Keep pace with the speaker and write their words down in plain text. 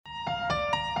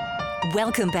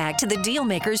Welcome back to the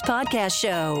Dealmakers Podcast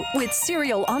Show with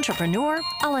serial entrepreneur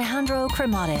Alejandro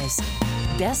Cremades,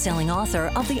 best-selling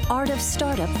author of The Art of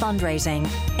Startup Fundraising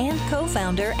and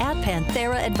co-founder at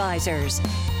Panthera Advisors.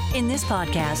 In this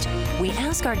podcast, we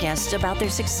ask our guests about their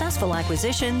successful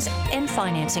acquisitions and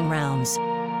financing rounds.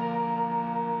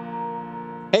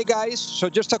 Hey guys, so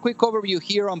just a quick overview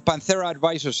here on Panthera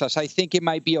Advisors, as I think it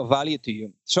might be of value to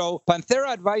you. So Panthera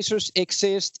Advisors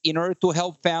exists in order to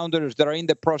help founders that are in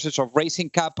the process of raising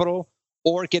capital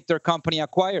or get their company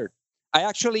acquired. I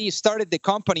actually started the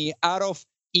company out of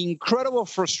incredible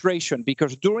frustration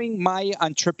because during my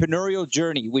entrepreneurial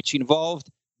journey, which involved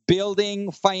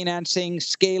building, financing,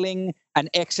 scaling, and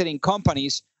exiting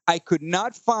companies, I could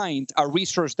not find a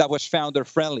resource that was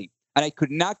founder-friendly. And I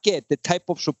could not get the type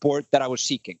of support that I was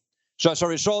seeking. So as a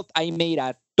result, I made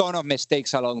a ton of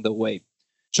mistakes along the way.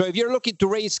 So if you're looking to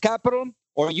raise capital,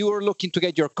 or you are looking to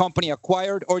get your company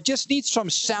acquired, or just need some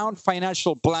sound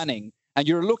financial planning, and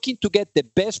you're looking to get the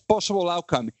best possible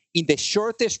outcome in the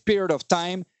shortest period of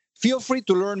time, feel free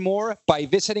to learn more by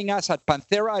visiting us at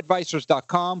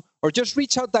pantheraadvisors.com, or just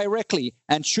reach out directly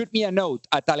and shoot me a note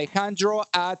at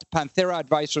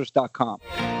alejandro@pantheraadvisors.com.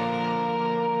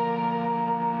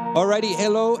 Alrighty,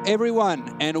 hello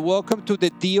everyone, and welcome to the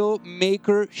Deal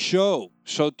Maker Show.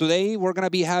 So today we're going to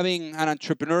be having an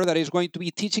entrepreneur that is going to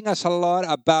be teaching us a lot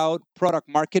about product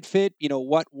market fit,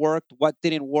 what worked, what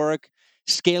didn't work,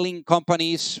 scaling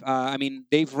companies.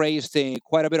 They've raised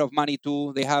quite a bit of money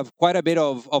too. They have quite a bit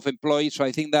of employees. So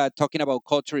I think that talking about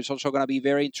culture is also going to be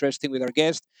very interesting with our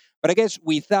guest. But I guess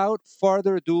without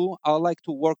further ado, I'd like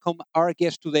to welcome our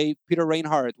guest today, Peter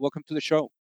Reinhardt. Welcome to the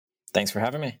show. Thanks for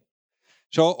having me.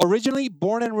 So originally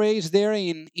born and raised there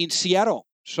in Seattle.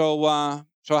 So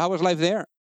how was life there?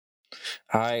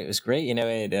 It was great.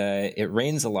 It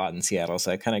rains a lot in Seattle,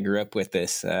 so I kind of grew up with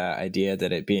this idea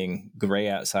that it being gray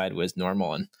outside was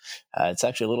normal, and it's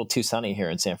actually a little too sunny here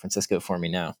in San Francisco for me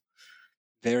now.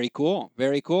 Very cool,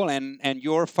 very cool. And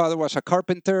your father was a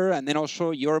carpenter, and then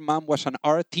also your mom was an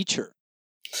art teacher.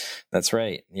 That's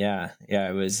right. Yeah.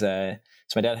 It was. So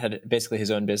my dad had basically his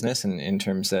own business in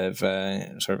terms of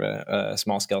sort of a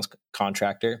small scale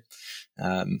contractor.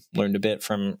 Learned a bit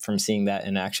from seeing that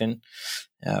in action.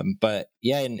 But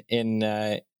yeah,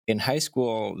 in high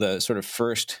school, the sort of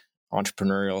first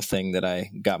entrepreneurial thing that I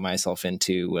got myself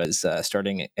into was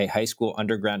starting a high school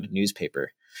underground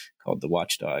newspaper called The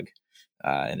Watchdog.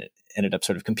 And it ended up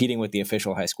sort of competing with the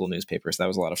official high school newspapers. That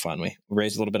was a lot of fun. We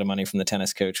raised a little bit of money from the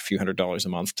tennis coach, a few $100s a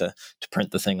month to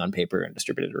print the thing on paper and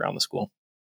distribute it around the school.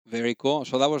 Very cool.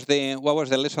 So what was the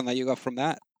lesson that you got from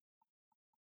that?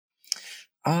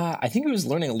 I think it was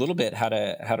learning a little bit how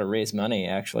to raise money,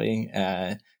 actually,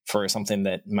 for something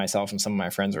that myself and some of my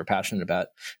friends were passionate about.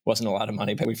 It wasn't a lot of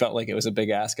money, but we felt like it was a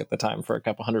big ask at the time for a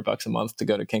couple $100 a month to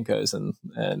go to Kinko's and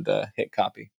hit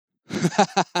copy.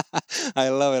 I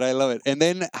love it. And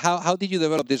then how did you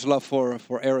develop this love for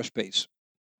aerospace?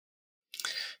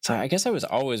 So I guess I was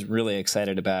always really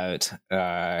excited about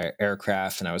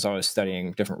aircraft, and I was always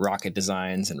studying different rocket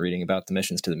designs and reading about the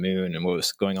missions to the moon and what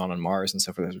was going on Mars and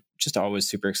so forth. I was just always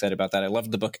super excited about that. I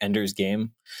loved the book Ender's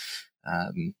Game.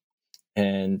 So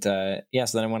then I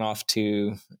went off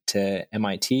to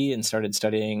MIT and started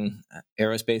studying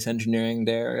aerospace engineering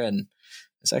there. And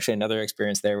it's actually another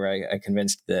experience there where I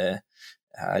convinced the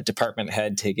department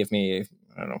head to give me,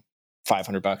 $500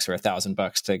 or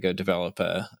 $1,000 to go develop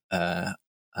a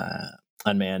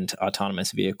unmanned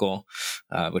autonomous vehicle,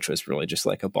 which was really just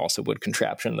like a balsa wood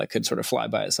contraption that could sort of fly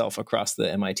by itself across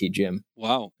the MIT gym.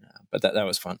 Wow! But that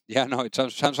was fun. Yeah, no, it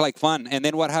sounds like fun. And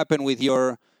then what happened with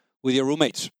your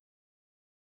roommates?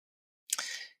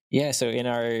 Yeah, so in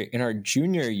our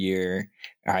junior year,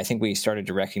 I think we started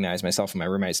to recognize, myself and my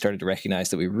roommate started to recognize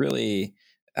that we really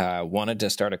wanted to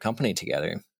start a company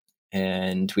together.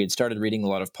 And we had started reading a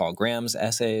lot of Paul Graham's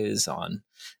essays on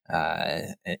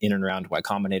in and around Y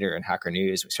Combinator and Hacker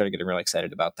News. We started getting really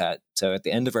excited about that. So at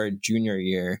the end of our junior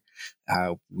year,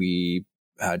 we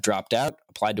dropped out,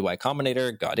 applied to Y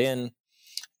Combinator, got in,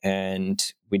 and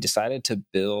we decided to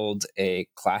build a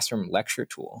classroom lecture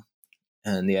tool.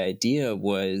 And the idea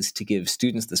was to give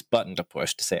students this button to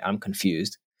push to say, I'm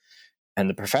confused. And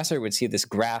the professor would see this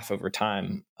graph over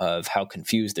time of how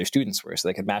confused their students were. So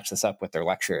they could match this up with their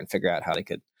lecture and figure out how they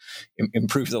could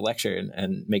improve the lecture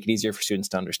and make it easier for students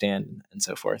to understand and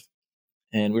so forth.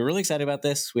 And we were really excited about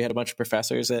this. We had a bunch of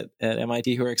professors at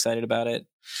MIT who were excited about it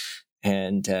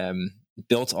and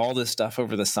built all this stuff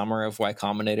over the summer of Y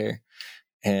Combinator.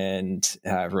 And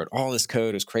wrote all this code.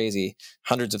 It was crazy.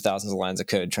 Hundreds of thousands of lines of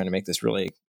code trying to make this really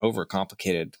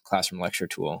overcomplicated classroom lecture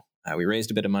tool. We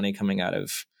raised a bit of money coming out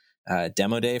of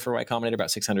demo day for Y Combinator, about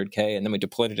 600K, and then we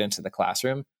deployed it into the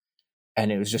classroom,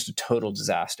 and it was just a total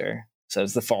disaster. So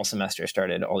as the fall semester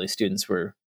started, all these students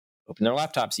were opening their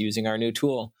laptops using our new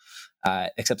tool,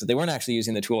 except that they weren't actually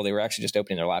using the tool. They were actually just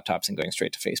opening their laptops and going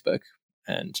straight to Facebook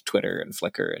and Twitter and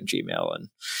Flickr and Gmail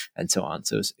and so on.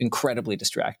 So it was an incredibly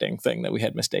distracting thing that we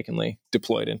had mistakenly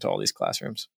deployed into all these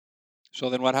classrooms. So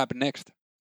then what happened next?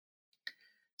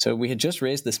 So we had just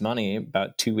raised this money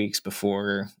about 2 weeks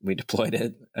before we deployed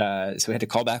it. So we had to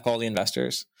call back all the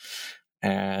investors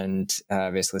and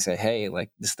basically say, hey,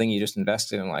 like this thing you just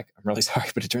invested in, like, I'm really sorry,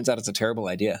 but it turns out it's a terrible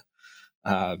idea.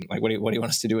 Like, what do you want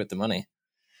us to do with the money?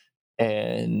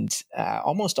 And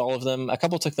almost all of them, a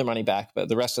couple took their money back, but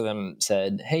the rest of them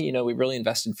said, hey, we really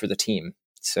invested for the team.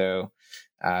 So,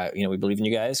 we believe in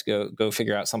you guys. Go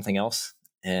figure out something else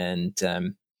and,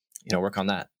 work on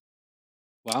that.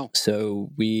 Wow. So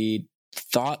we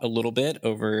thought a little bit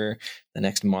over the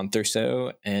next month or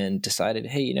so and decided,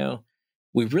 hey,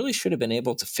 we really should have been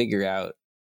able to figure out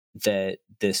that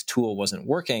this tool wasn't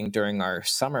working during our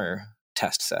summer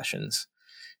test sessions.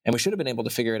 And we should have been able to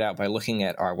figure it out by looking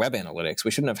at our web analytics. We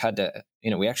shouldn't have had to,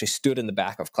 we actually stood in the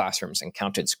back of classrooms and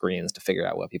counted screens to figure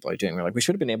out what people are doing. We're like, we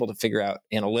should have been able to figure out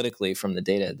analytically from the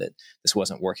data that this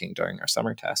wasn't working during our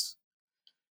summer tests.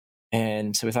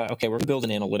 And so we thought, okay, we're going to build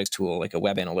an analytics tool, like a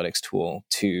web analytics tool,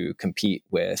 to compete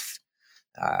with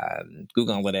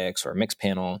Google Analytics or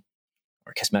Mixpanel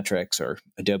or Kissmetrics or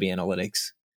Adobe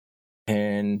Analytics.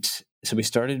 And so we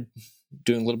started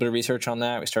doing a little bit of research on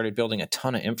that. We started building a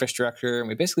ton of infrastructure, and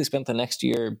we basically spent the next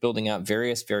year building out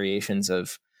various variations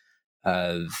of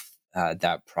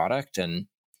that product, and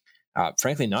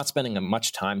frankly, not spending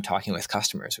much time talking with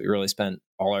customers. We really spent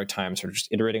all our time sort of just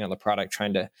iterating on the product,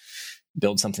 trying to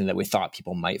build something that we thought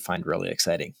people might find really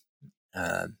exciting.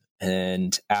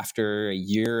 And after a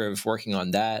year of working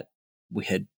on that, we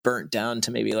had burnt down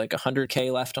to maybe like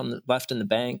 100K left in the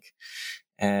bank,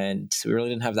 and so we really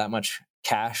didn't have that much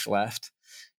cash left.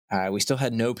 We still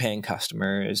had no paying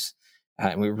customers,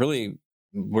 and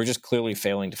we're just clearly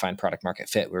failing to find product market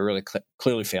fit. We're really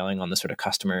clearly failing on the sort of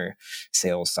customer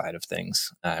sales side of things,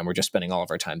 and we're just spending all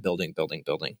of our time building.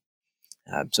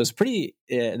 So it's pretty.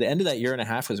 The end of that year and a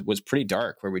half was pretty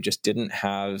dark, where we just didn't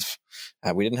have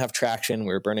traction.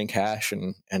 We were burning cash,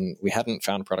 and we hadn't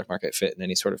found product market fit in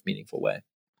any sort of meaningful way.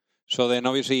 So then,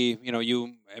 obviously,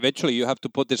 you eventually have to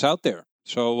put this out there.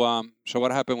 So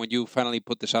what happened when you finally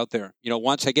put this out there?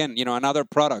 Once again, another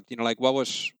product. Like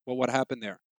what happened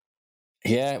there?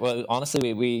 Yeah, well,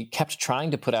 honestly, we kept trying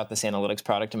to put out this analytics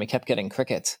product, and we kept getting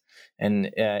crickets.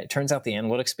 And it turns out the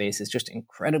analytics space is just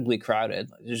incredibly crowded.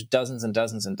 There's dozens and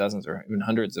dozens and dozens, or even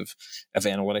hundreds of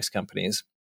analytics companies.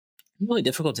 It's really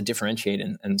difficult to differentiate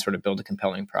and sort of build a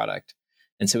compelling product.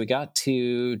 And so we got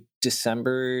to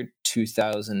December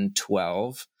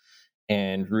 2012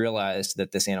 and realized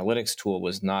that this analytics tool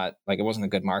was not, like, it wasn't a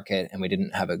good market, and we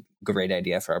didn't have a great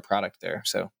idea for our product there.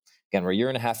 So again, we're a year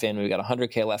and a half in, we got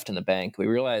 100K left in the bank. We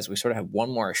realized we sort of have one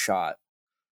more shot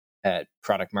at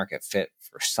product market fit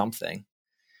for something.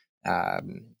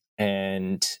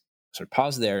 And sort of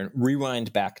pause there and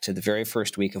rewind back to the very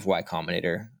first week of Y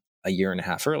Combinator a year and a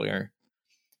half earlier.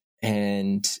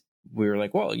 And we were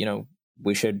like, well,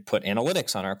 we should put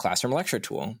analytics on our classroom lecture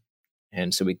tool.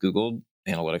 And so we Googled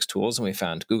analytics tools, and we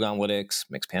found Google Analytics,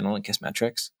 Mixpanel, and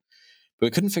Kissmetrics. But we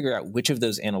couldn't figure out which of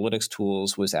those analytics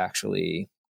tools was actually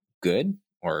good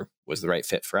or was the right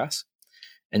fit for us.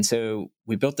 And so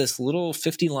we built this little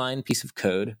 50-line piece of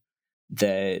code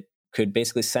that could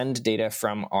basically send data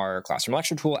from our classroom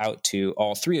lecture tool out to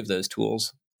all three of those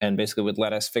tools, and basically would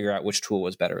let us figure out which tool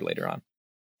was better later on.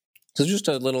 So it's just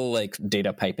a little like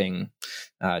data piping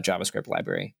JavaScript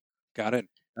library. Got it.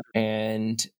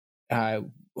 And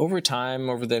over time,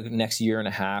 over the next year and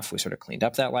a half, we sort of cleaned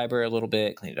up that library a little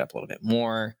bit, cleaned it up a little bit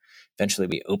more. Eventually,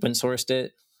 we open sourced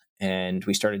it, and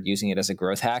we started using it as a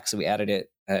growth hack. So we added it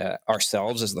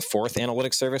ourselves as the fourth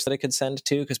analytics service that it could send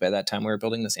to, because by that time we were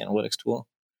building this analytics tool.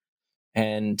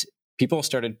 And people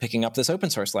started picking up this open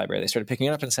source library. They started picking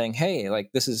it up and saying, hey,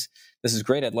 like this is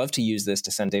great. I'd love to use this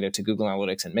to send data to Google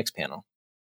Analytics and Mixpanel.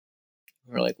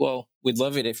 We're like, well, we'd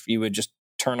love it if you would just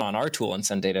turn on our tool and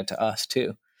send data to us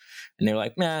too. And they're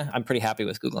like, nah, I'm pretty happy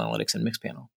with Google Analytics and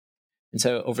Mixpanel. And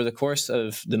so over the course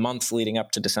of the months leading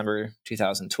up to December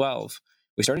 2012,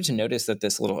 we started to notice that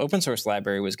this little open source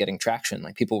library was getting traction.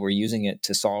 Like people were using it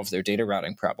to solve their data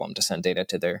routing problem, to send data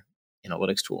to their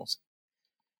analytics tools.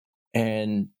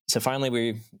 And so finally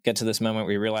we get to this moment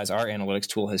where we realize our analytics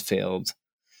tool has failed.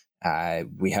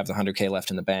 We have the 100K left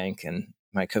in the bank. And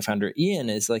my co-founder, Ian,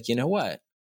 is like, you know what?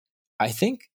 I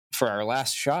think for our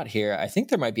last shot here, I think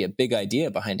there might be a big idea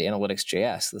behind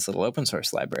Analytics.js, this little open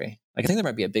source library. Like, I think there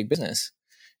might be a big business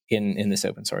in this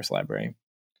open source library.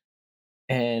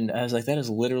 And I was like, that is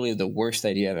literally the worst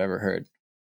idea I've ever heard.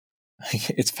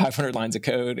 It's 500 lines of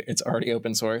code. It's already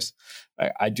open source.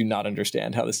 I do not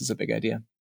understand how this is a big idea.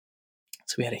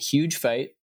 So we had a huge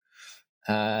fight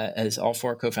as all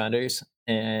four co-founders.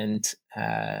 And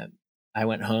I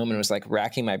went home and was like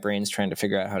racking my brains trying to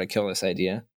figure out how to kill this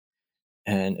idea.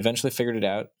 And eventually figured it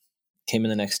out. Came in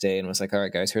the next day and was like, all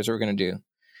right, guys, here's what we're going to do.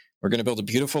 We're going to build a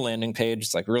beautiful landing page.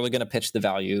 It's like really going to pitch the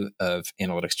value of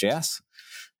Analytics.js.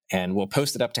 And we'll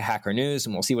post it up to Hacker News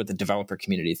and we'll see what the developer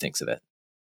community thinks of it.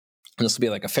 And this will be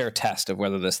like a fair test of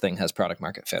whether this thing has product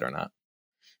market fit or not.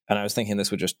 And I was thinking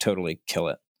this would just totally kill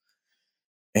it.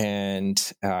 And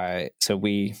so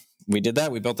we did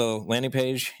that. We built the landing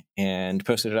page and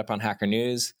posted it up on Hacker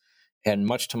News. And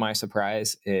much to my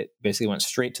surprise, it basically went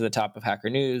straight to the top of Hacker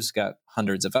News, got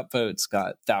hundreds of upvotes,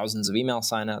 got thousands of email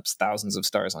signups, thousands of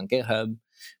stars on GitHub.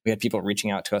 We had people reaching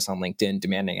out to us on LinkedIn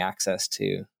demanding access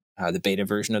to the beta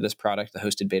version of this product, the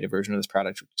hosted beta version of this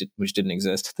product, which didn't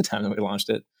exist at the time that we launched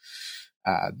it.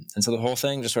 And so the whole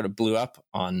thing just sort of blew up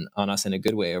on us in a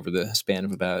good way over the span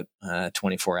of about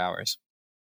 24 hours.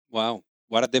 Wow.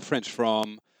 What a difference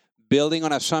from building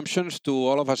on assumptions to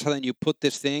all of a sudden you put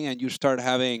this thing and you start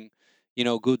having,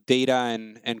 good data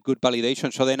and good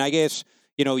validation. So then I guess,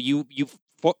 you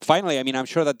finally, I mean, I'm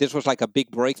sure that this was like a big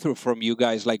breakthrough from you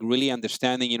guys, like really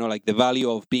understanding, like the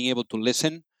value of being able to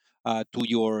listen to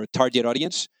your target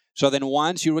audience. So then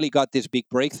once you really got this big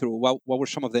breakthrough, what were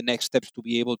some of the next steps to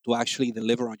be able to actually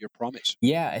deliver on your promise?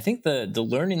 Yeah, I think the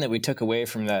learning that we took away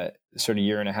from that sort of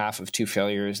year and a half of 2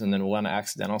 failures and then 1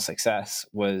 accidental success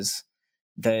was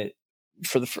that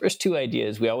for the first 2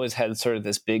 ideas, we always had sort of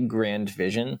this big grand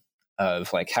vision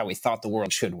of like how we thought the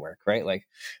world should work, right? Like,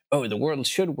 oh, the world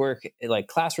should work, like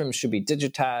classrooms should be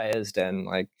digitized and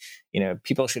like,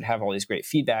 people should have all these great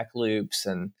feedback loops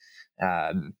and,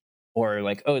 or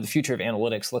like, oh, the future of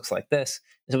analytics looks like this.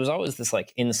 So it was always this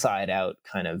like inside out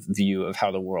kind of view of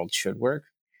how the world should work.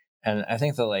 And I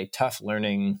think the like tough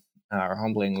learning or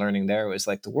humbling learning there was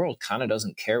like the world kind of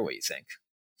doesn't care what you think,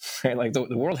 right? Like the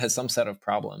world has some set of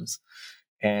problems.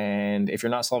 And if you're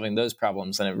not solving those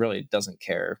problems, then it really doesn't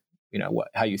care,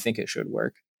 how you think it should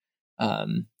work.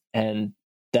 And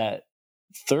that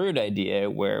third idea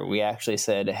where we actually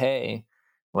said, hey,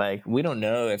 like, we don't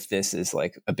know if this is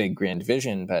like a big grand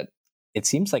vision, but it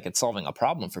seems like it's solving a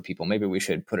problem for people. Maybe we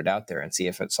should put it out there and see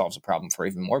if it solves a problem for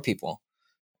even more people.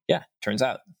 Yeah, turns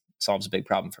out it solves a big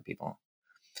problem for people.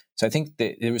 So I think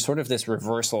that it was sort of this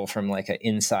reversal from like an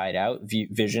inside out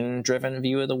vision-driven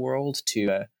view of the world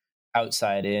to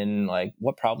outside in, like,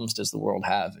 what problems does the world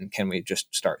have and can we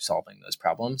just start solving those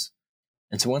problems?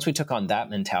 And so once we took on that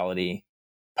mentality,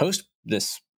 post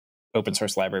this open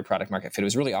source library product market fit, it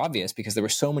was really obvious because there were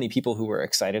so many people who were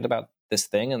excited about this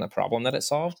thing and the problem that it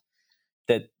solved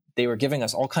that they were giving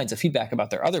us all kinds of feedback about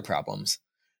their other problems.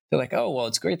 They're like, oh, well,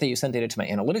 it's great that you send data to my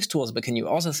analytics tools, but can you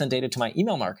also send data to my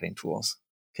email marketing tools?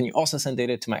 Can you also send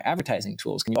data to my advertising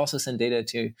tools? Can you also send data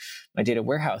to my data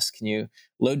warehouse? Can you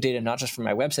load data not just from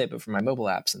my website, but from my mobile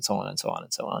apps and so on and so on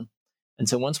and so on? And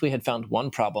so once we had found one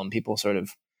problem, people sort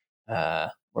of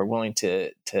were willing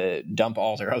to dump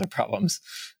all their other problems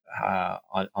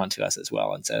onto us as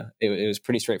well. And so it was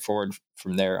pretty straightforward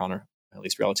from there on, or at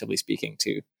least relatively speaking,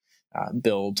 to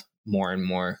build more and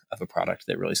more of a product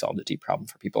that really solved a deep problem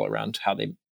for people around how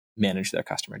they manage their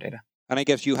customer data. And I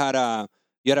guess you had a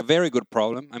very good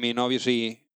problem. I mean,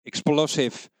 obviously,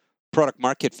 explosive product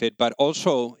market fit, but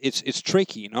also it's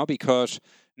tricky, because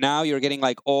now you're getting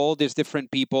like all these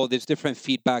different people, this different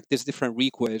feedback, this different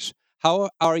requests. How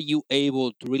are you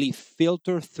able to really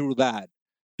filter through that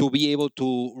to be able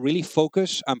to really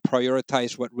focus and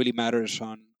prioritize what really matters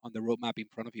on the roadmap in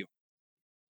front of you?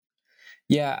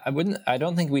 Yeah, I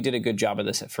don't think we did a good job of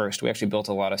this at first. We actually built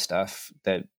a lot of stuff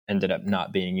that ended up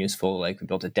not being useful. Like we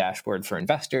built a dashboard for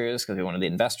investors because we wanted the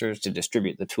investors to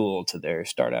distribute the tool to their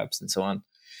startups and so on.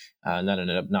 And that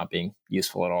ended up not being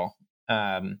useful at all.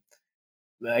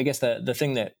 I guess the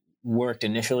thing that worked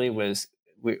initially was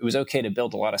it was okay to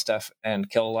build a lot of stuff and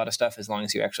kill a lot of stuff as long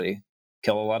as you actually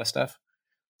kill a lot of stuff.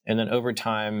 And then over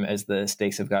time, as the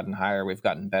stakes have gotten higher, we've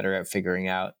gotten better at figuring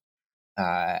out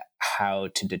how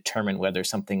to determine whether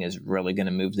something is really going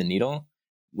to move the needle,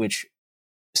 which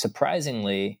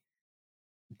surprisingly,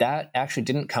 that actually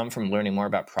didn't come from learning more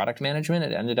about product management.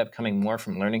 It ended up coming more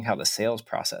from learning how the sales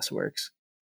process works.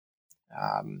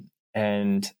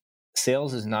 And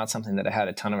sales is not something that I had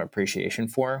a ton of appreciation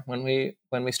for when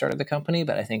we started the company,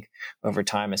 but I think over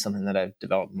time is something that I've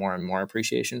developed more and more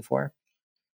appreciation for.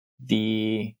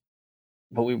 The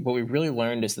what we really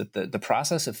learned is that the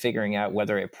process of figuring out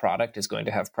whether a product is going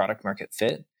to have product market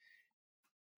fit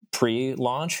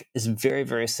pre-launch is very,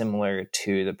 very similar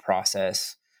to the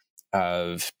process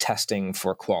of testing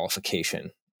for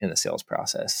qualification in the sales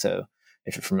process. So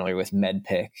if you're familiar with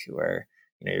MedPick, where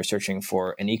you're searching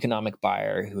for an economic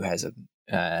buyer who has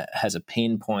a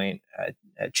pain point,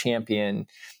 a champion,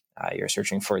 you're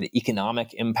searching for the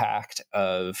economic impact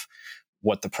of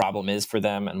what the problem is for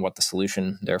them and what the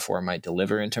solution therefore might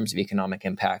deliver in terms of economic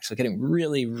impact. So getting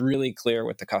really, really clear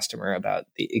with the customer about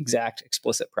the exact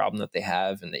explicit problem that they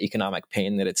have and the economic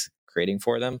pain that it's creating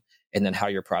for them, and then how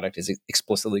your product is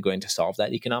explicitly going to solve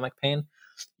that economic pain.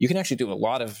 You can actually do a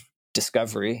lot of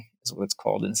discovery, is what it's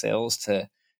called in sales, to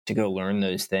go learn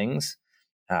those things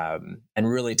and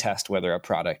really test whether a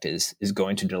product is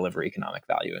going to deliver economic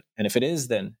value. And if it is,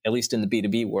 then at least in the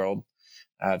B2B world,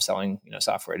 of selling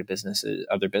software to businesses,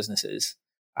 other businesses,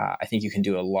 I think you can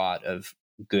do a lot of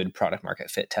good product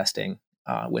market fit testing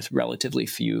with relatively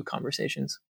few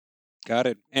conversations. Got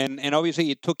it. And obviously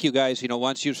it took you guys,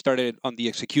 once you started on the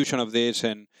execution of this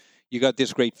and you got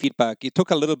this great feedback, it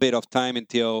took a little bit of time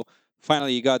until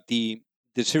finally you got the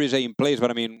Series A in place.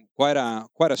 But I mean, quite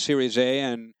a Series A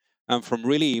and from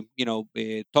really,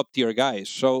 top tier guys.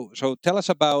 So tell us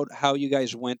about how you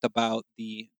guys went about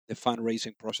the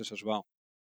fundraising process as well.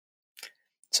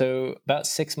 So about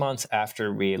 6 months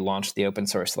after we launched the open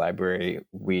source library,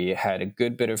 we had a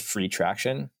good bit of free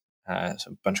traction.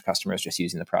 So a bunch of customers just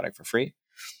using the product for free.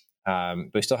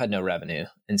 But we still had no revenue.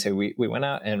 And so we went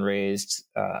out and raised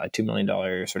a $2 million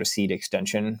sort of seed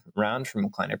extension round from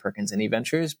Kleiner Perkins and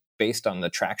eVentures based on the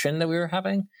traction that we were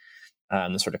having,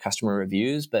 the sort of customer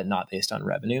reviews, but not based on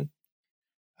revenue.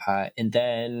 And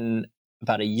then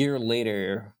about a year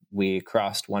later, we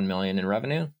crossed 1 million in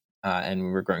revenue. And we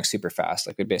were growing super fast.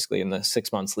 Like we basically, in the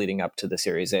 6 months leading up to the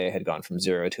Series A, had gone from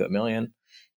 0 to 1 million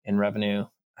in revenue.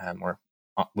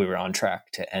 We were on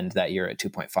track to end that year at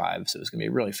 2.5. So it was going to be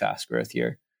a really fast growth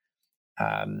year.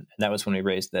 And that was when we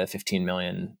raised the 15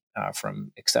 million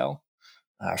from Excel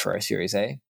for our Series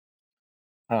A.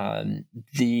 I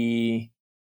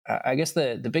guess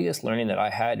the biggest learning that I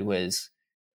had was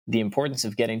the importance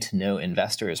of getting to know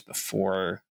investors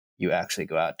before you actually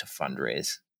go out to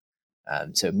fundraise.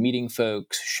 So meeting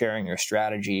folks, sharing your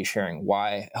strategy, sharing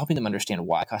why, helping them understand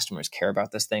why customers care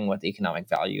about this thing, what the economic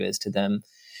value is to them,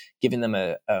 giving them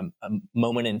a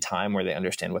moment in time where they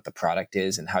understand what the product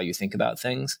is and how you think about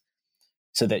things,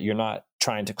 so that you're not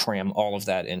trying to cram all of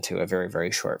that into a very,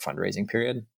 very short fundraising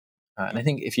period. And I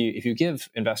think if you give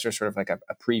investors sort of like a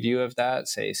preview of that,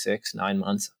 say 6-9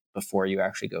 months before you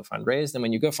actually go fundraise, then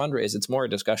when you go fundraise, it's more a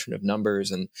discussion of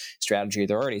numbers and strategy.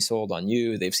 They're already sold on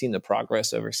you. They've seen the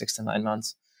progress over 6 to 9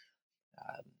 months.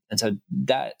 And so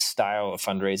that style of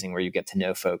fundraising where you get to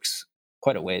know folks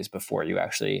quite a ways before you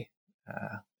actually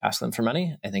ask them for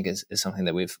money, I think is something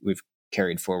that we've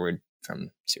carried forward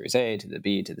from Series A to the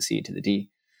B to the C to the D.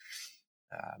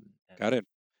 Got it.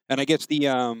 And I guess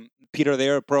the Peter,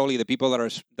 there probably the people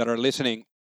that are listening,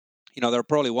 they're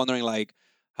probably wondering like,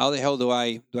 how the hell do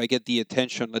I get the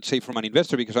attention, let's say, from an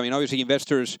investor? Because I mean, obviously,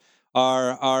 investors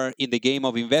are in the game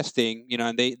of investing,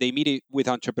 and they meet with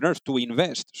entrepreneurs to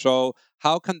invest. So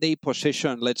how can they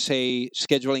position, let's say,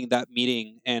 scheduling that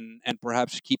meeting and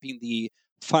perhaps keeping the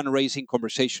fundraising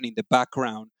conversation in the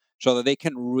background so that they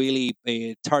can really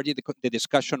target the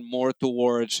discussion more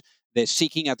towards the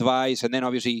seeking advice, and then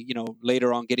obviously,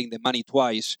 later on getting the money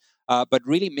twice, but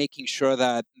really making sure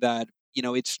that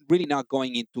it's really not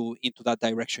going into that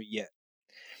direction yet.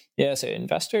 Yeah, so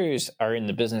investors are in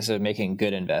the business of making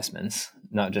good investments,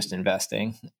 not just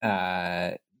investing.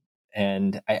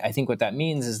 And I think what that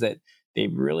means is that they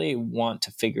really want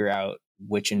to figure out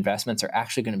which investments are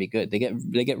actually going to be good.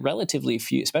 They get relatively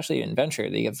few, especially in venture,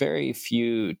 they get very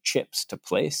few chips to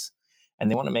place,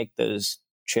 and they want to make those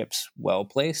chips well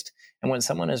placed. And when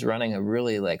someone is running a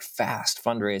really like fast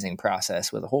fundraising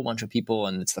process with a whole bunch of people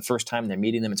and it's the first time they're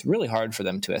meeting them, it's really hard for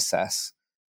them to assess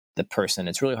the person.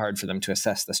 It's really hard for them to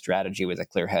assess the strategy with a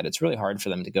clear head. It's really hard for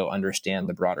them to go understand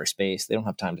the broader space. They don't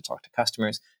have time to talk to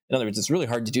customers. In other words, it's really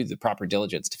hard to do the proper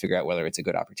diligence to figure out whether it's a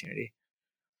good opportunity.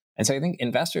 And so I think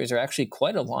investors are actually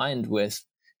quite aligned with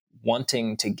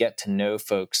wanting to get to know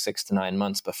folks 6 to 9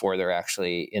 months before they're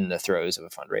actually in the throes of a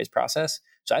fundraise process.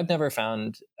 So I've never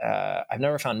found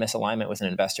misalignment with an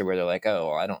investor where they're like, oh,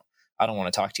 well, I don't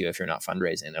want to talk to you if you're not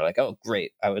fundraising. They're like, oh,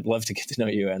 great, I would love to get to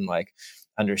know you and like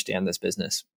understand this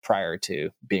business prior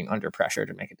to being under pressure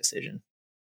to make a decision.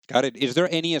 Got it. Is there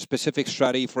any specific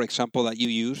strategy, for example, that you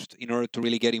used in order to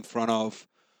really get in front of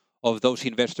those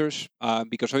investors?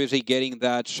 Because obviously getting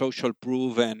that social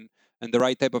proof and the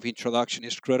right type of introduction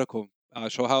is critical.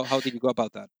 So how did you go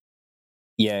about that?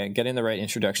 Yeah, getting the right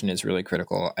introduction is really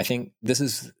critical. I think this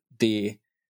is the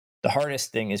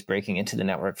hardest thing is breaking into the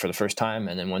network for the first time,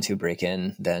 and then once you break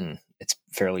in, then it's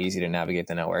fairly easy to navigate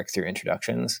the network through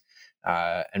introductions.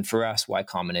 And for us, Y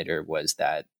Combinator was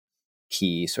that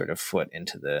key sort of foot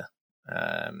into the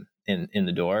in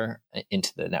the door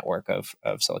into the network of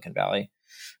Silicon Valley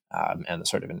and the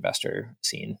sort of investor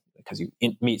scene, because you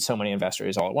meet so many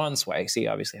investors all at once.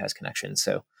 YXC obviously has connections,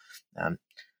 so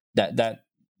that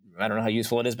I don't know how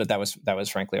useful it is, but that was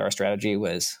frankly our strategy,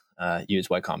 was use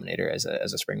Y Combinator as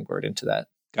a springboard into that.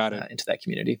 Got it. Into that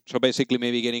community. So basically,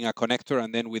 maybe getting a connector,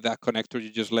 and then with that connector, you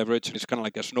just leverage. It's kind of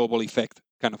like a snowball effect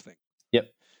kind of thing.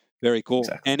 Yep. Very cool.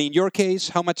 Exactly. And in your case,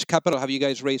 how much capital have you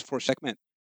guys raised for Segment?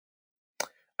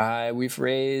 We've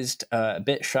raised a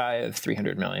bit shy of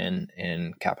 300 million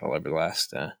in capital over the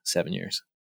last 7 years.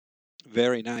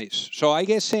 Very nice. So I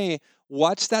guess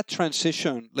what's that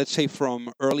transition, let's say,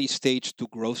 from early stage to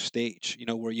growth stage,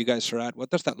 where you guys are at? What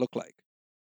does that look like?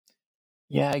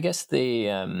 Yeah, I guess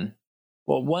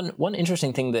well, one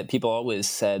interesting thing that people always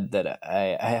said that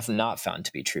I have not found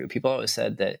to be true. People always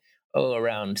said that,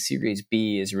 around Series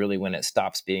B is really when it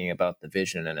stops being about the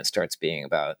vision and it starts being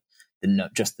about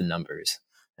just the numbers.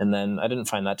 And then I didn't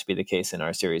find that to be the case in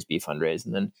our Series B fundraise.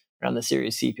 And then around the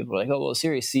Series C, people were like, well,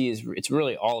 Series C it's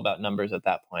really all about numbers at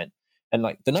that point. And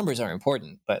like the numbers are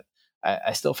important, but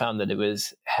I still found that it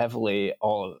was heavily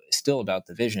still about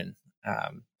the vision.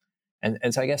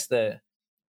 And so I guess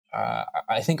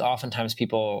I think oftentimes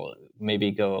people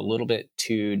maybe go a little bit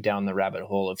too down the rabbit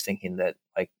hole of thinking that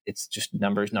like it's just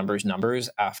numbers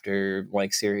after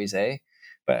like Series A.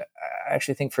 But I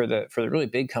actually think for the really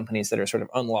big companies that are sort of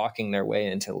unlocking their way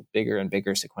into bigger and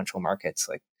bigger sequential markets,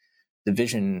 like the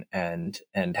vision and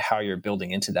how you're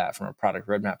building into that from a product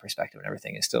roadmap perspective and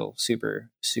everything is still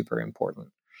super, super important.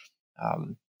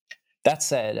 That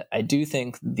said, I do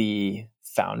think the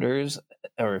founders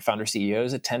or founder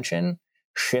CEOs' attention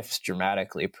shifts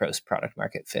dramatically post product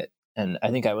market fit. And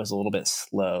I think I was a little bit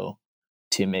slow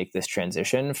to make this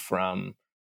transition from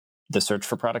the search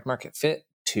for product market fit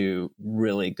to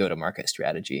really go to market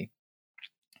strategy.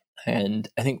 And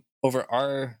I think over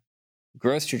our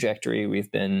growth trajectory,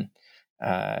 we've been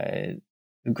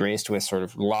graced with sort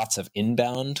of lots of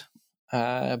inbound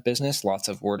business, lots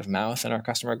of word of mouth in our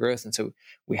customer growth. And so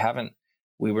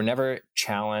we were never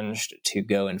challenged to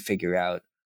go and figure out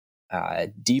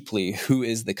deeply who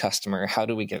is the customer, how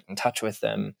do we get in touch with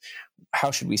them,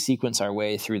 how should we sequence our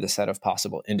way through the set of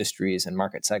possible industries and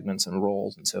market segments and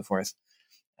roles and so forth.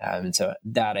 And so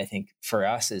that, I think, for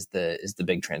us is the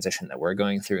big transition that we're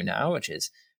going through now, which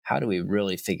is how do we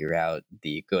really figure out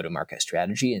the go-to-market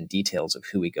strategy and details of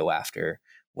who we go after,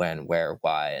 when, where,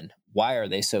 why, and why are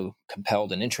they so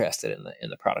compelled and interested in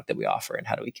the product that we offer, and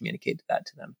how do we communicate that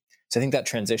to them? So I think that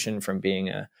transition from being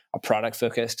a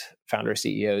product-focused founder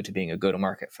CEO to being a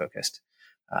go-to-market focused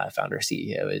founder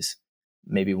CEO is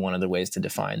maybe one of the ways to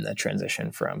define the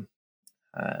transition from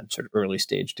sort of early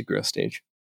stage to growth stage.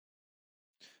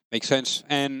 Makes sense.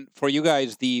 And for you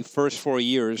guys, the first 4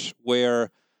 years were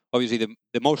obviously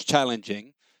the most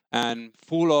challenging and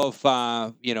full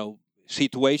of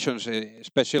situations,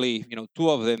 especially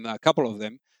a couple of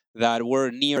them that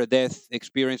were near death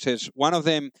experiences. One of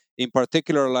them in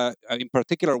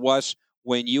particular was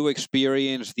when you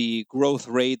experienced the growth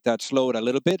rate that slowed a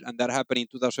little bit, and that happened in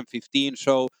 2015.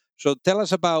 So tell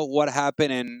us about what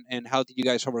happened and how did you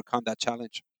guys overcome that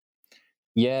challenge?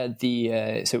 Yeah,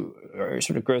 so our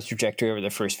sort of growth trajectory over the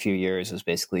first few years was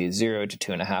basically 0 to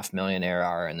 2.5 million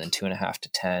ARR, and then 2.5 to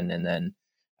 10, and then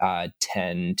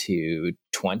 10 to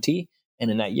 20. And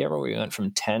in that year where we went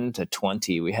from 10 to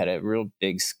 20, we had a real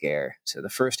big scare. So the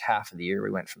first half of the year,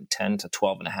 we went from 10 to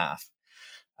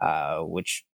 12.5,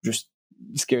 which just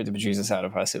scared the bejesus out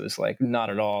of us. It was like not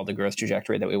at all the growth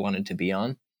trajectory that we wanted to be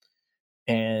on.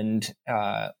 And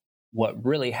what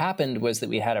really happened was that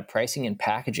we had a pricing and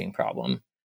packaging problem.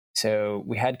 So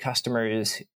we had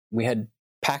customers, we had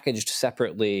packaged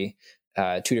separately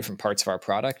 2 different parts of our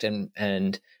product,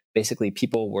 and basically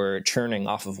people were churning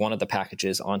off of one of the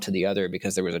packages onto the other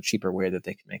because there was a cheaper way that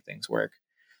they could make things work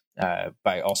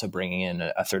by also bringing in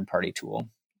a third-party tool.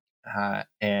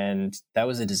 And that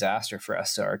was a disaster for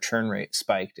us. So our churn rate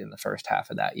spiked in the first half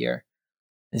of that year.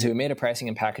 And so we made a pricing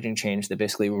and packaging change that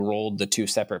basically rolled the 2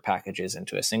 separate packages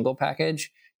into a single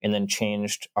package, and then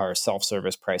changed our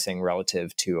self-service pricing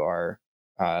relative to our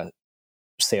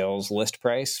sales list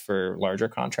price for larger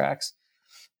contracts,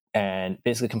 and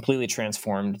basically completely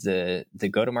transformed the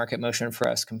go-to-market motion for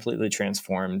us, completely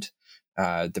transformed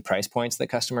the price points that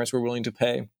customers were willing to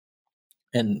pay,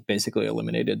 and basically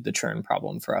eliminated the churn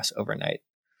problem for us overnight.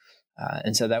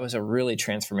 And so that was a really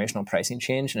transformational pricing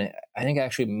change. And I think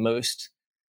actually most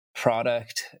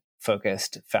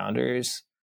product-focused founders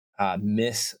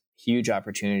miss huge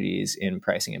opportunities in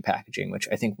pricing and packaging, which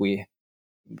I think we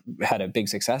had a big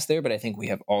success there, but I think we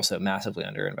have also massively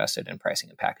underinvested in pricing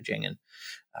and packaging, and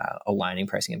aligning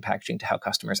pricing and packaging to how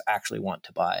customers actually want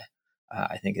to buy.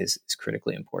 I think is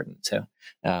critically important. So,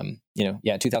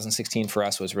 2016 for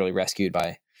us was really rescued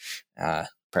by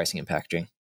pricing and packaging.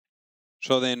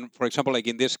 So then, for example, like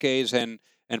in this case, and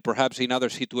perhaps in other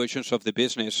situations of the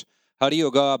business, how do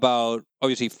you go about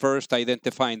obviously first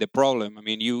identifying the problem? I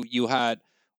mean, you had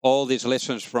all these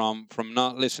lessons from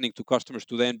not listening to customers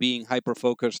to then being hyper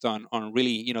focused on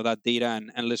really that data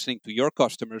and listening to your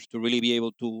customers to really be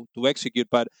able to execute.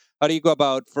 But how do you go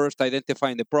about first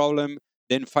identifying the problem,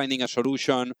 then finding a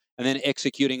solution, and then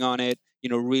executing on it?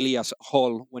 Really as a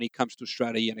whole when it comes to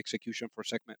strategy and execution for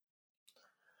Segment.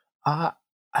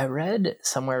 I read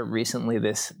somewhere recently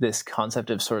this concept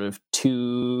of sort of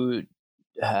two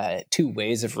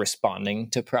ways of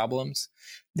responding to problems.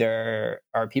 There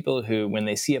are people who, when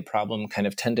they see a problem, kind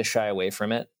of tend to shy away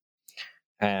from it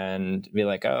and be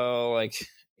like, oh, I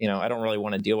don't really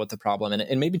want to deal with the problem,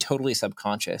 and maybe totally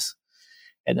subconscious.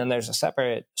 And then there's a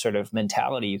separate sort of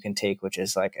mentality you can take, which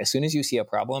is like, as soon as you see a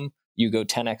problem, you go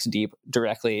 10x deep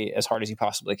directly as hard as you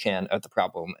possibly can at the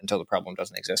problem until the problem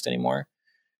doesn't exist anymore.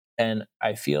 And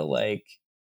I feel like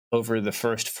over the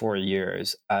first 4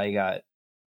 years,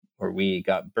 we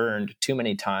got burned too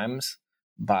many times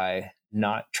by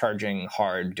not charging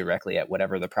hard directly at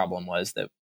whatever the problem was that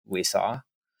we saw.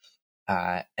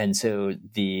 And so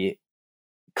the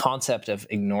concept of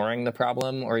ignoring the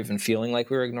problem, or even feeling like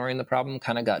we were ignoring the problem,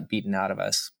 kind of got beaten out of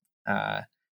us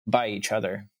by each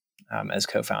other as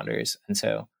co-founders. And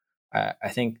so I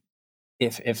think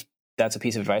if that's a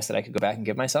piece of advice that I could go back and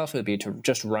give myself, it would be to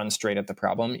just run straight at the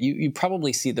problem. You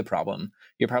probably see the problem.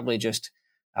 You're probably just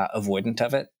avoidant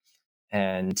of it.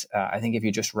 And I think if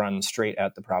you just run straight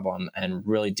at the problem and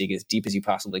really dig as deep as you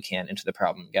possibly can into the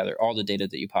problem, gather all the data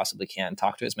that you possibly can,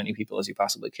 talk to as many people as you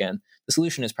possibly can, the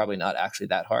solution is probably not actually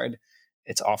that hard.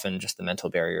 It's often just the mental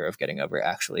barrier of getting over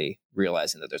actually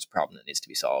realizing that there's a problem that needs to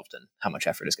be solved and how much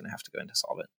effort is going to have to go into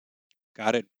solve it.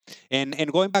 Got it.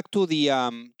 And going back to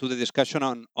the discussion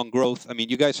on growth, I mean,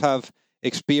 you guys have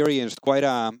experienced quite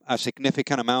a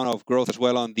significant amount of growth as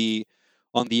well on the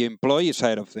employee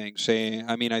side of things.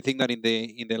 I mean, I think that in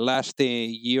the last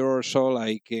year or so,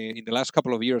 like in the last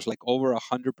couple of years, like over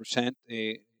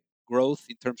 100% growth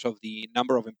in terms of the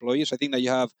number of employees. I think that you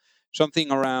have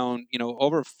something around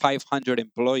over 500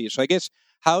 employees. So I guess,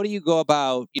 how do you go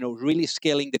about really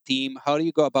scaling the team? How do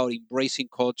you go about embracing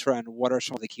culture, and what are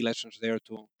some of the key lessons there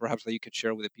to perhaps that you could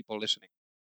share with the people listening?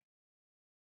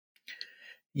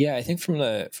 Yeah, I think from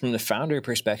the founder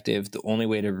perspective, the only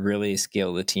way to really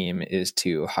scale the team is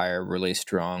to hire really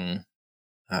strong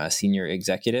senior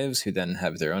executives who then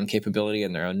have their own capability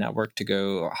and their own network to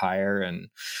go hire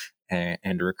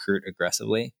and recruit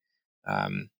aggressively.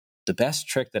 The best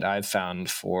trick that I've found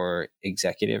for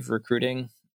executive recruiting,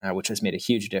 which has made a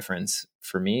huge difference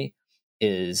for me,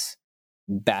 is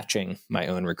batching my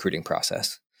own recruiting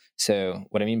process. So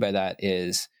what I mean by that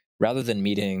is, rather than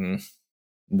meeting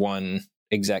one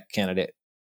exec candidate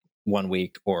 1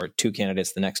 week, or two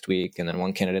candidates the next week, and then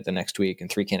one candidate the next week, and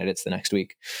three candidates the next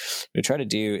week, what I try to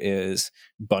do is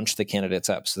bunch the candidates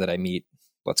up so that I meet,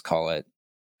 let's call it,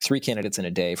 3 candidates in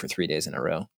a day for 3 days in a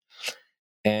row.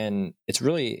 And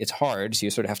it's hard. So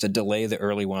you sort of have to delay the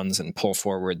early ones and pull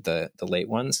forward the late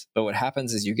ones. But what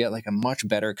happens is you get like a much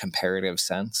better comparative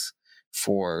sense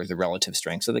for the relative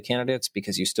strengths of the candidates,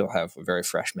 because you still have a very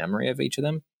fresh memory of each of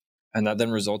them. And that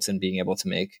then results in being able to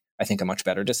make, I think, a much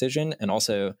better decision, and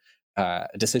also a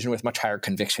decision with much higher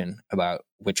conviction about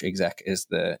which exec is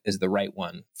the right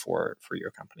one for your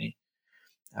company.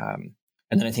 And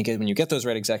then I think when you get those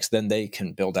right execs, then they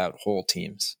can build out whole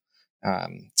teams.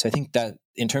 So I think that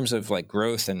in terms of like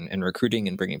growth and recruiting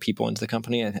and bringing people into the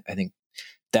company, I think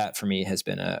that for me has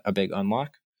been a big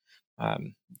unlock.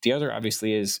 The other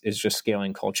obviously is just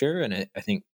scaling culture. And I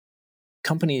think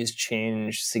companies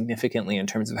change significantly in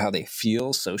terms of how they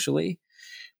feel socially,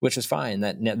 which is fine.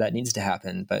 That needs to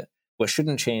happen. But what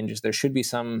shouldn't change is there should be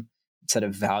some set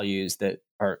of values that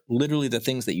are literally the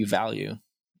things that you value,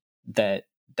 that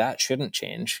shouldn't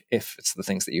change if it's the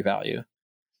things that you value.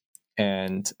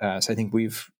 And so I think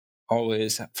we've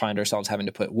always find ourselves having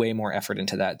to put way more effort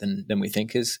into that than we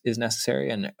think is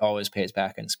necessary, and it always pays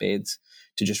back in spades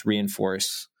to just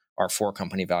reinforce our 4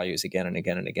 company values again and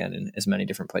again and again in as many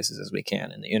different places as we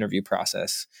can, in the interview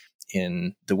process,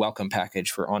 in the welcome package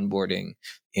for onboarding,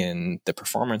 in the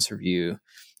performance review,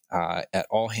 at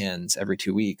all hands every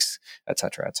 2 weeks, et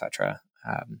cetera, et cetera.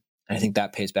 And I think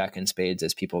that pays back in spades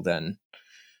as people then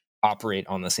operate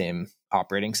on the same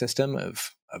operating system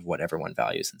of what everyone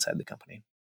values inside the company.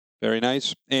 Very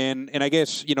nice. And I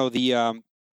guess, the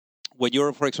when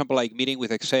you're, for example, like meeting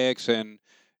with execs and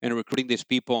recruiting these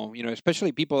people,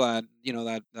 especially people that,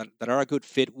 that are a good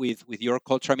fit with your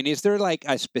culture. I mean, is there like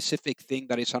a specific thing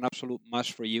that is an absolute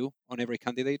must for you on every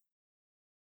candidate?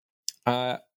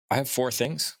 I have 4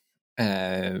 things,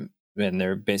 and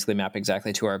they're basically map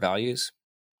exactly to our values.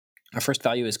 Our first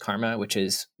value is karma, which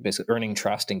is basically earning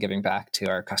trust and giving back to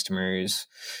our customers,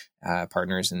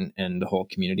 partners, and the whole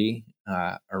community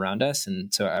around us.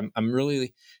 And so I'm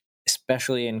really,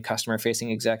 especially in customer-facing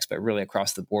execs, but really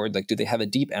across the board, like, do they have a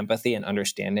deep empathy and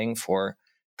understanding for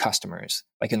customers?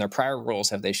 Like in their prior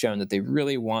roles, have they shown that they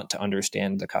really want to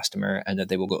understand the customer and that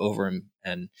they will go over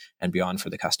and beyond for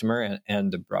the customer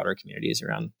and the broader communities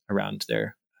around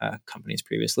their companies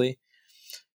previously?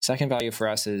 Second value for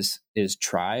us is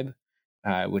tribe,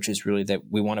 which is really that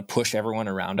we want to push everyone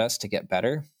around us to get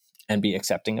better and be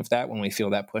accepting of that when we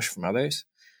feel that push from others.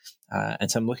 And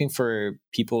so I'm looking for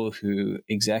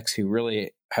execs who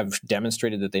really have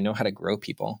demonstrated that they know how to grow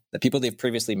people. The people they've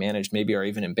previously managed maybe are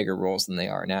even in bigger roles than they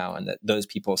are now. And that those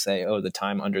people say, oh, the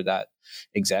time under that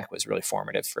exec was really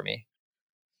formative for me.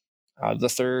 The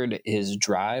third is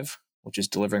drive, which is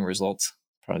delivering results,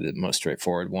 probably the most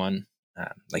straightforward one.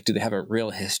 Like, do they have a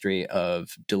real history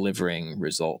of delivering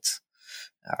results,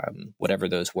 whatever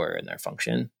those were in their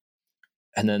function?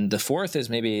 And then the fourth is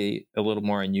maybe a little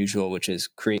more unusual, which is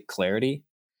create clarity.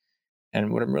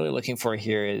 And what I'm really looking for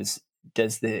here is,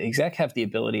 does the exec have the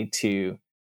ability to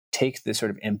take the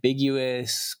sort of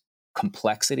ambiguous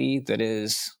complexity that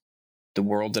is the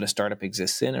world that a startup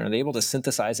exists in, and are they able to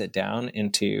synthesize it down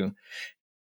into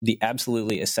the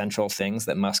absolutely essential things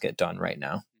that must get done right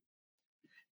now?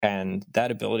 And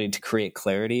that ability to create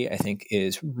clarity, I think,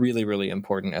 is really, really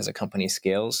important as a company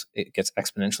scales. It gets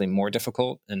exponentially more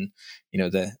difficult, and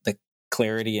the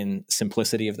clarity and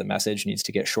simplicity of the message needs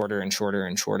to get shorter and shorter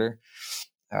and shorter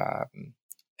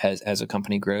as a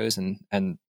company grows,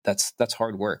 and that's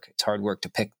hard work. It's hard work to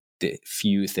pick the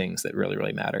few things that really,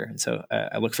 really matter. And so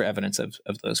I look for evidence of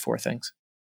those 4 things.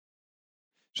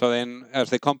 So then,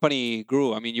 as the company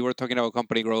grew, I mean, you were talking about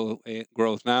company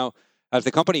growth now. As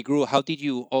the company grew, how did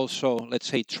you also, let's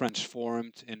say,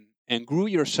 transformed and grew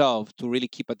yourself to really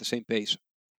keep at the same pace?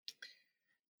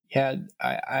 Yeah,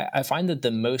 I find that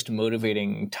the most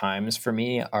motivating times for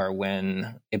me are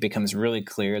when it becomes really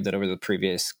clear that over the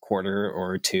previous quarter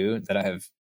or 2 that I have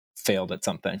failed at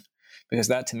something. Because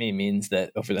that to me means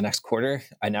that over the next quarter,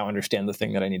 I now understand the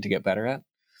thing that I need to get better at.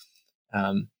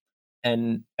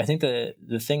 And I think the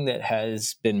thing that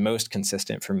has been most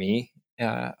consistent for me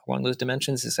along those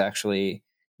dimensions is actually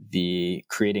the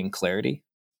creating clarity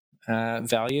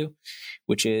value,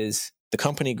 which is the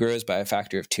company grows by a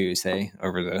factor of 2, say,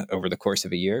 over the course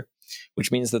of a year,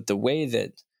 which means that the way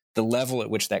that the level at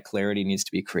which that clarity needs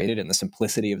to be created and the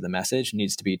simplicity of the message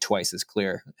needs to be twice as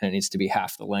clear, and it needs to be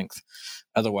half the length.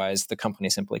 Otherwise, the company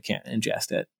simply can't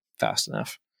ingest it fast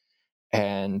enough.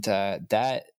 And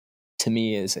that, to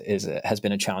me, has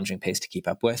been a challenging pace to keep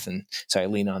up with. And so I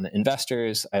lean on the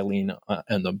investors, I lean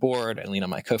on the board, I lean on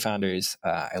my co-founders,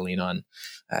 I lean on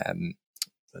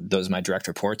those my direct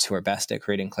reports who are best at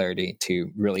creating clarity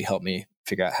to really help me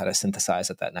figure out how to synthesize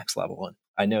at that next level. And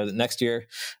I know that next year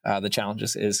the challenge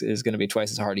is going to be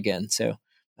twice as hard again. So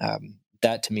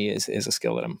that to me is a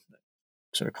skill that I'm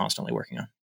sort of constantly working on.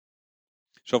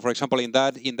 So, for example, in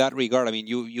that regard, I mean,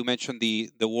 you mentioned the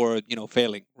word,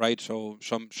 failing, right? So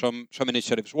some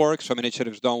initiatives work, some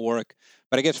initiatives don't work.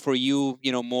 But I guess for you,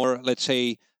 more, let's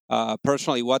say,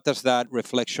 personally, what does that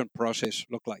reflection process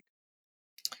look like?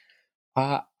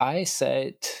 I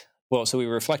set, well, so we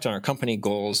reflect on our company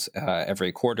goals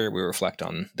every quarter. We reflect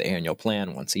on the annual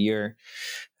plan once a year.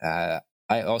 I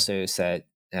also set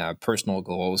personal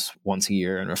goals once a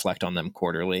year and reflect on them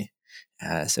quarterly.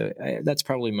 So that's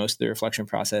probably most of the reflection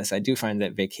process. I do find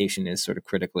that vacation is sort of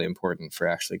critically important for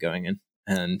actually going in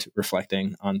and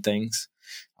reflecting on things.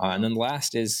 And then the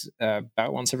last is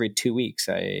about once every 2 weeks,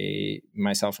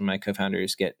 myself and my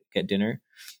co-founders get dinner.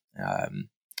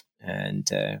 And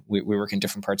we work in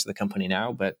different parts of the company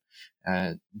now, but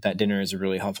that dinner is a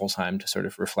really helpful time to sort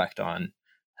of reflect on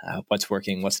what's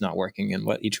working, what's not working, and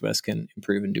what each of us can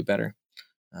improve and do better.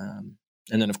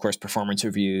 And then, of course, performance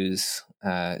reviews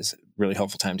is a really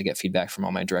helpful time to get feedback from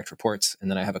all my direct reports. And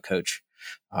then I have a coach,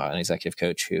 an executive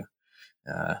coach, who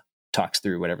talks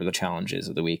through whatever the challenge is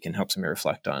of the week and helps me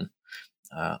reflect on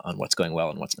what's going well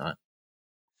and what's not.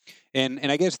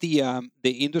 And I guess the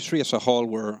industry as a whole,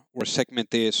 where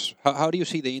Segment is, how do you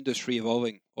see the industry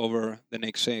evolving over the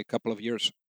next couple of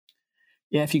years?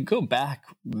 Yeah, if you go back,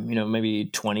 maybe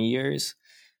 20 years,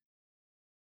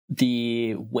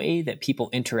 the way that people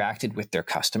interacted with their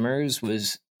customers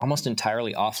was almost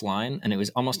entirely offline, and it was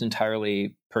almost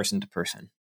entirely person to person,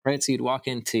 right? So you'd walk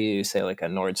into, say, like a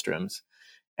Nordstrom's,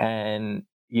 and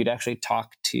you'd actually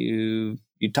talk to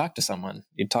someone.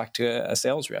 You'd talk to a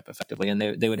sales rep effectively, and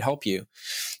they would help you,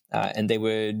 and they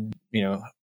would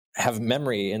have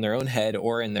memory in their own head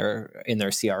or in their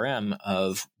CRM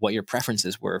of what your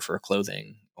preferences were for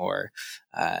clothing or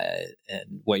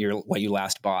and what you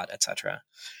last bought, etc.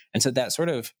 And so that sort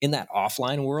of in that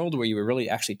offline world where you were really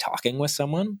actually talking with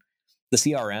someone, the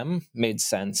CRM made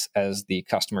sense as the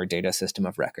customer data system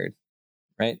of record,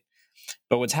 right?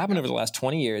 But what's happened over the last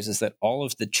 20 years is that all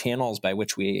of the channels by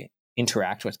which we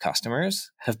interact with customers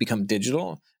have become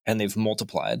digital, and they've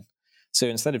multiplied. So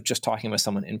instead of just talking with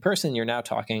someone in person, you're now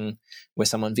talking with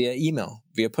someone via email,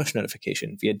 via push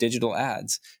notification, via digital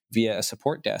ads, via a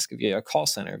support desk, via a call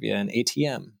center, via an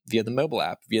ATM, via the mobile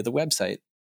app, via the website.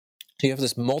 So you have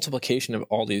this multiplication of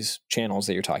all these channels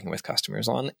that you're talking with customers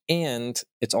on, and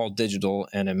it's all digital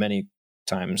and in many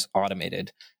times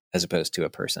automated as opposed to a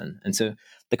person. And so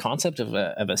the concept of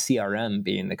a CRM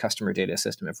being the customer data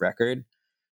system of record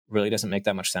really doesn't make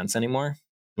that much sense anymore.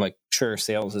 Like, sure,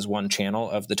 sales is one channel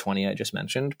of the 20 I just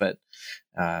mentioned, but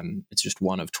it's just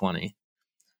one of 20.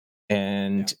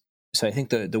 And so I think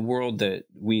the world that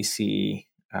we see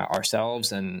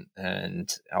ourselves and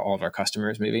all of our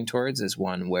customers moving towards is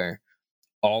one where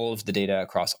all of the data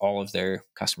across all of their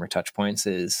customer touch points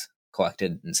is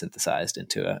collected and synthesized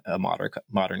into a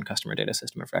modern customer data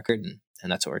system of record,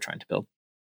 and that's what we're trying to build.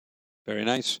 Very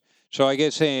nice. So I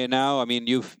guess now, I mean,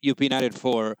 you've been at it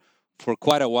for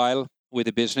quite a while with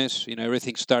the business.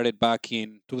 Everything started back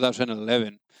in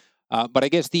 2011. But I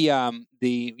guess the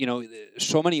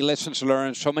so many lessons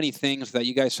learned, so many things that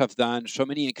you guys have done, so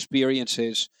many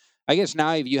experiences. I guess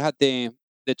now, if you had the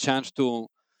chance to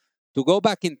go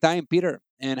back in time, Peter,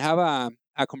 and have a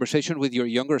conversation with your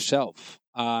younger self,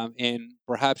 and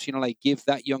perhaps give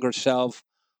that younger self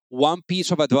one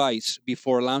piece of advice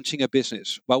before launching a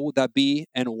business, what would that be,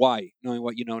 and why, knowing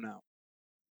what you know now?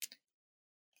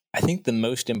 I think the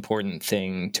most important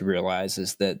thing to realize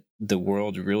is that the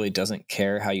world really doesn't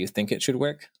care how you think it should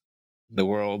work. The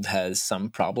world has some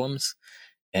problems,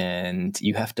 and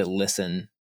you have to listen.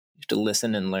 You have to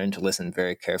listen and learn to listen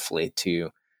very carefully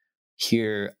to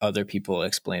hear other people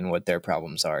explain what their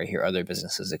problems are, hear other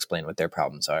businesses explain what their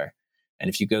problems are. And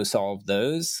if you go solve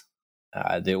those,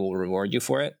 they will reward you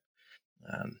for it.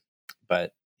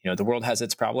 But the world has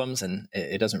its problems, and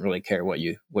it doesn't really care what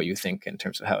you think in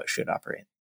terms of how it should operate.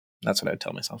 That's what I would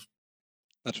tell myself.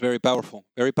 That's very powerful,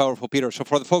 Peter. So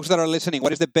for the folks that are listening,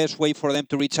 what is the best way for them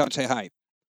to reach out and say hi?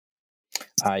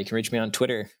 You can reach me on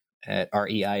Twitter at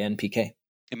REINPK.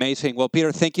 Amazing. Well,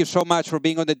 Peter, thank you so much for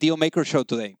being on the Dealmaker Show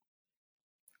today.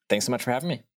 Thanks so much for having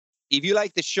me. If you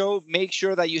like the show, make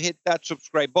sure that you hit that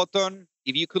subscribe button.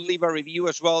 If you could leave a review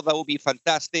as well, that would be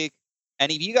fantastic.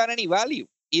 And if you got any value,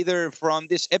 either from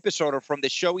this episode or from the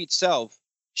show itself,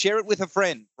 share it with a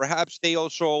friend. Perhaps they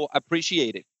also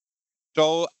appreciate it.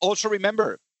 So also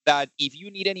remember that if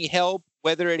you need any help,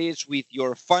 whether it is with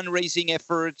your fundraising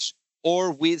efforts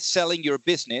or with selling your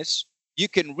business, you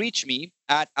can reach me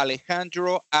at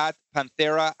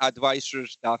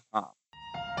alejandro@pantheraadvisors.com.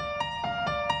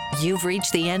 You've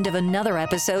reached the end of another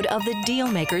episode of the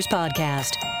Dealmakers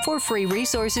Podcast. For free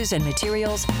resources and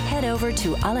materials, head over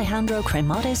to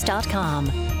alejandrocremades.com.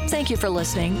 Thank you for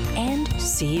listening, and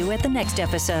see you at the next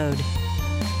episode.